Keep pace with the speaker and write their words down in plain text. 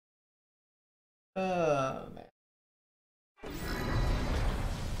Man.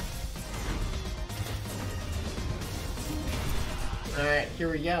 Alright,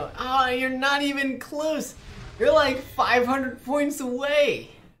 here we go. Oh, you're not even close. You're like 500 points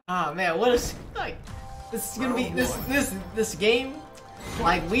away. Oh man, what a like. This is gonna be this game.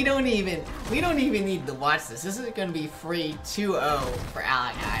 Like we don't even need to watch this. This is gonna be free 2-0 for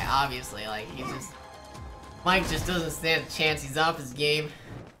Alekaii. Obviously, like Mike just doesn't stand a chance. He's off his game.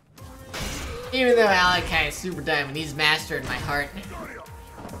 Even though Alekaii is super diamond, he's mastered my heart.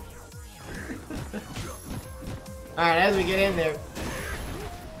 Alright, as we get in there,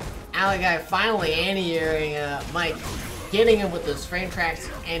 Alekaii finally anti-airing Mike, getting him with those frame tracks,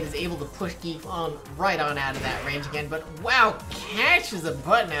 and is able to push Geef on right on out of that range again. But wow, catches a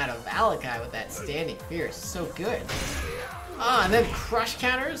button out of Alekaii with that standing fierce. So good. Ah, and then crush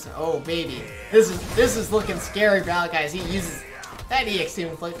counters. Oh baby, this is looking scary for Alekaii as he uses that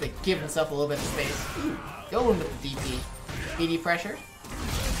EX2 inflict to give himself a little bit of space. Ooh, going with the DP. BD pressure.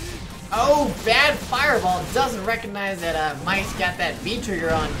 Oh, bad fireball. Doesn't recognize that Mike's got that V-trigger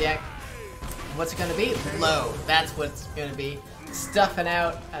on deck. What's it gonna be? Low. That's what it's gonna be. Stuffing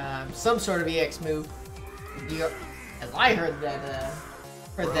out some sort of EX move. As I heard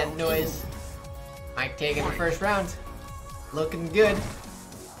that noise. Mike taking the first round. Looking good.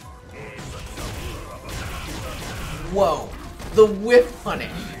 Whoa. The whiff punish.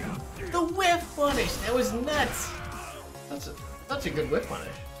 The whiff punish. That was nuts. That's a good whiff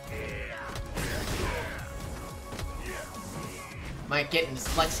punish. Mike getting his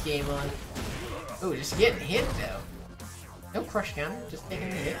flex game on. Ooh, just getting hit though. No crush counter, just taking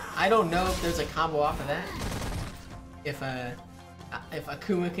the hit. I don't know if there's a combo off of that. If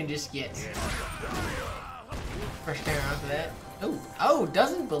Akuma can just get crush counter off of that. Oh,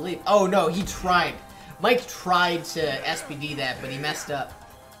 doesn't believe. Oh no, he tried. Mike tried to SPD that, but he messed up.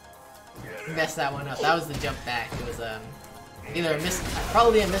 He messed that one up. That was the jump back. It was either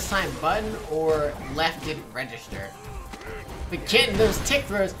probably a mistimed button or left didn't register. But getting those tick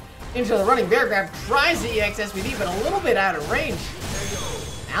throws into the running bear grab, tries the EX SPD, but a little bit out of range.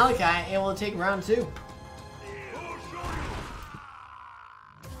 Alekaii able to take round 2.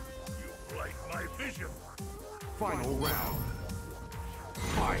 Final round.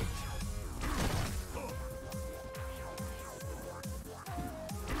 Fight.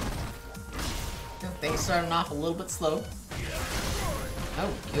 Things starting off a little bit slow.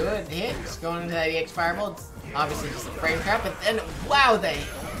 Oh, good hit. Just going into that EX fireball. It's obviously just a frame trap, but then, wow, the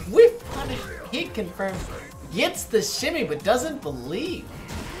whiff punish hit confirmed. Gets the shimmy, but doesn't believe.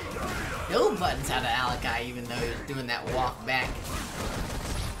 No buttons out of Alekaii, even though he was doing that walk back.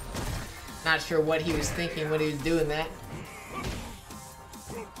 Not sure what he was thinking when he was doing that.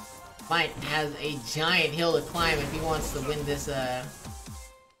 Mike has a giant hill to climb if he wants to win this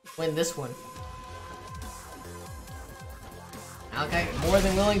one. Alekaii more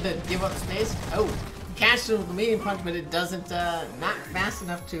than willing to give up space. Oh, catched him with the medium punch, but it doesn't, not fast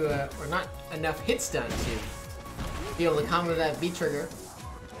enough to, or not enough hit stun to be able to combo that V-trigger.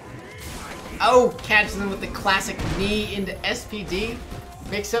 Oh, catches him with the classic knee into SPD.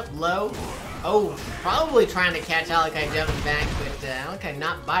 Picks up low. Oh, probably trying to catch Alekaii jumping back, but Alekaii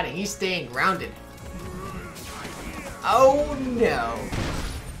not biting. He's staying grounded. Oh no.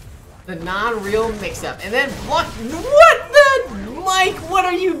 The non-real mix-up. And then block. What the? Mike, what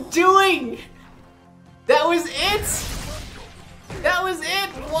are you doing? That was it? That was it?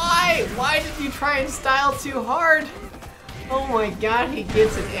 Why? Why did you try and style too hard? Oh my god, he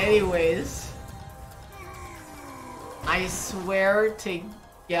gets it anyways. I swear to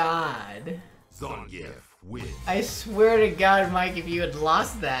God. Zangief wins. I swear to God, Mike, if you had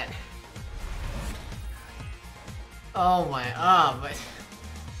lost that. Oh my, but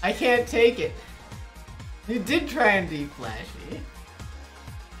I can't take it. You did try and deflash me.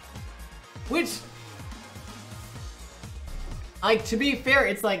 Which, like, to be fair,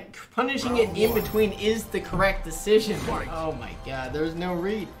 it's like punishing it in between is the correct decision. Oh my God, there was no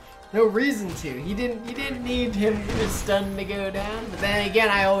reason to. He didn't need him to stun to go down. But then again,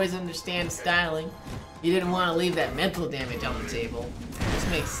 I always understand styling. You didn't want to leave that mental damage on the table. This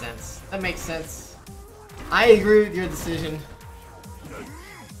makes sense. That makes sense. I agree with your decision.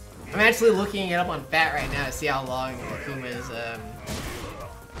 I'm actually looking it up on Fat right now to see how long Akuma's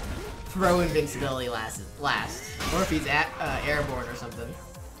throw invincibility lasts, or if he's at airborne or something.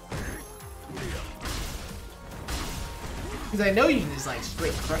 Because I know you can just like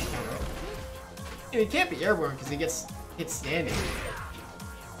straight crush counter. And he can't be airborne because he gets hit standing.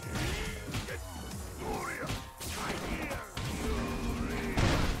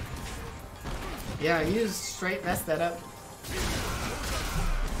 Yeah, he just straight messed that up.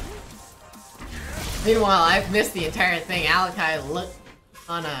 Meanwhile, I've missed the entire thing. Alekaii looked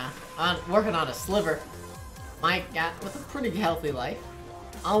working on a sliver. Mike got with a pretty healthy life.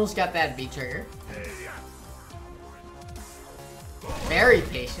 Almost got that V trigger. Very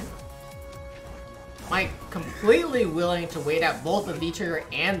patient. Mike completely willing to wait out both the V trigger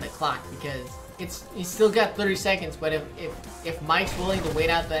and the clock because he's still got 30 seconds. But if Mike's willing to wait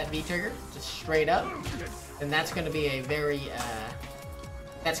out that V trigger just straight up, then that's going to be a very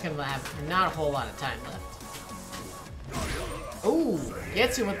that's going to have not a whole lot of time left. Ooh,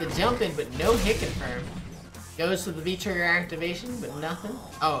 gets him with the jump in, but no hit confirm. Goes to the V trigger activation, but nothing.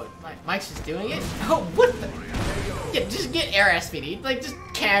 Oh, Mike's just doing it. Oh, what the? Yeah, just get air SPD, like just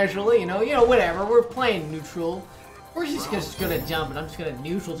casually, you know, whatever. We're playing neutral. We're just gonna jump, and I'm just gonna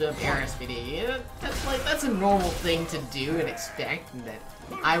neutral jump air SPD. Yeah, that's a normal thing to do and expect, and that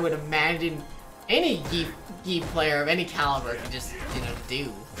I would imagine any Geef player of any caliber can just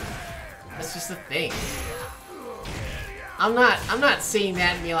do. That's just a thing. I'm not seeing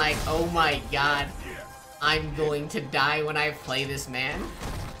that and be like, oh my god, I'm going to die when I play this man.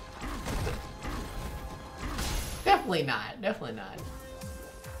 Definitely not. Definitely not.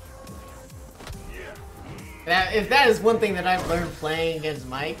 If that is one thing that I've learned playing against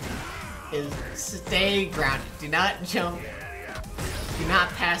Mike, is stay grounded. Do not jump. Do not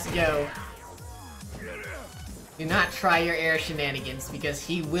pass go. Do not try your air shenanigans because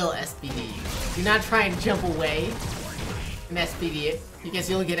he will SPD you. Do not try and jump away and SPD it because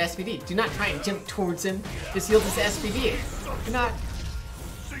you'll get SPD. Do not try and jump towards him because he'll just SPD it. Do not,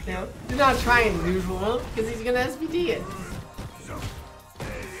 do not try and neutral him because he's gonna SPD it.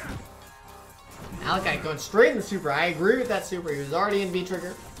 Alekaii going straight in the super. I agree with that super. He was already in V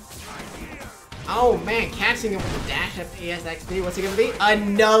trigger. Oh man, catching him with the dash up EXSPD. What's it gonna be?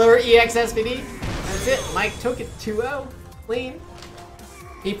 Another EXSPD? That's it. Mike took it 2-0. Clean.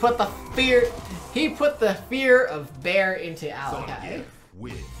 He put the fear of bear into Alekaii.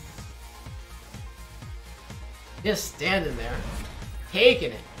 Just standing there.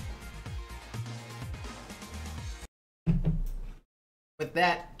 Taking it. With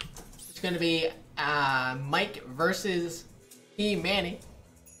that, it's gonna be Mike versus Manny,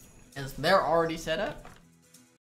 as they're already set up.